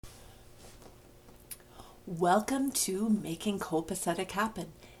Welcome to Making Copacetic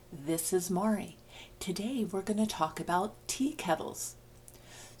Happen. This is Mari. Today we're going to talk about tea kettles.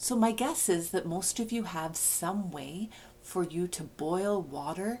 So my guess is that most of you have some way for you to boil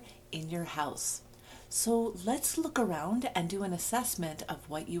water in your house. So let's look around and do an assessment of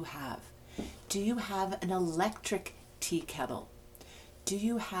what you have. Do you have an electric tea kettle? Do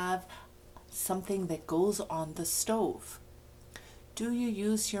you have something that goes on the stove? Do you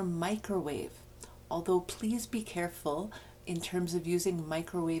use your microwave? Although please be careful in terms of using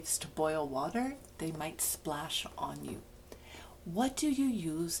microwaves to boil water, they might splash on you. What do you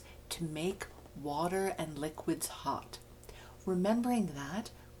use to make water and liquids hot? Remembering that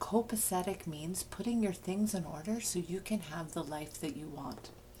copacetic means putting your things in order so you can have the life that you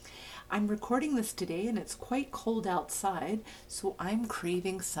want. I'm recording this today and it's quite cold outside, so I'm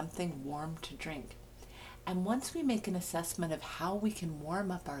craving something warm to drink. And once we make an assessment of how we can warm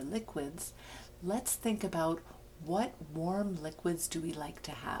up our liquids, let's think about what warm liquids do we like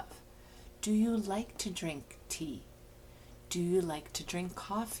to have. Do you like to drink tea? Do you like to drink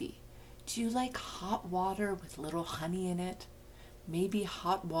coffee? Do you like hot water with a little honey in it? Maybe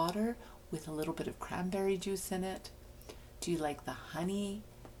hot water with a little bit of cranberry juice in it? Do you like the honey?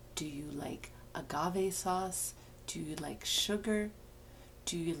 Do you like agave sauce? Do you like sugar?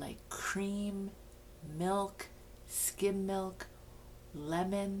 Do you like cream, milk, skim milk,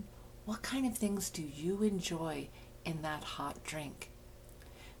 lemon? What kind of things do you enjoy in that hot drink?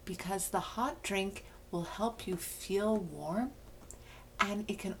 Because the hot drink will help you feel warm, and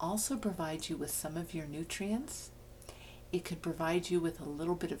it can also provide you with some of your nutrients. It could provide you with a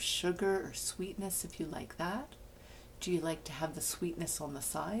little bit of sugar or sweetness if you like that. Do you like to have the sweetness on the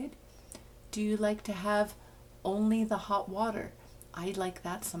side? Do you like to have only the hot water? I like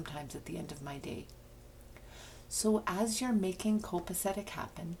that sometimes at the end of my day. So as you're making copacetic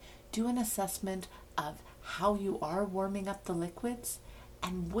happen, do an assessment of how you are warming up the liquids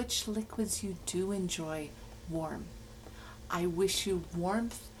and which liquids you do enjoy warm. I wish you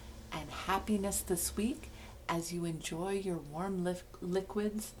warmth and happiness this week as you enjoy your warm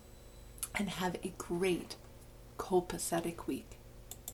liquids, and have a great copacetic week.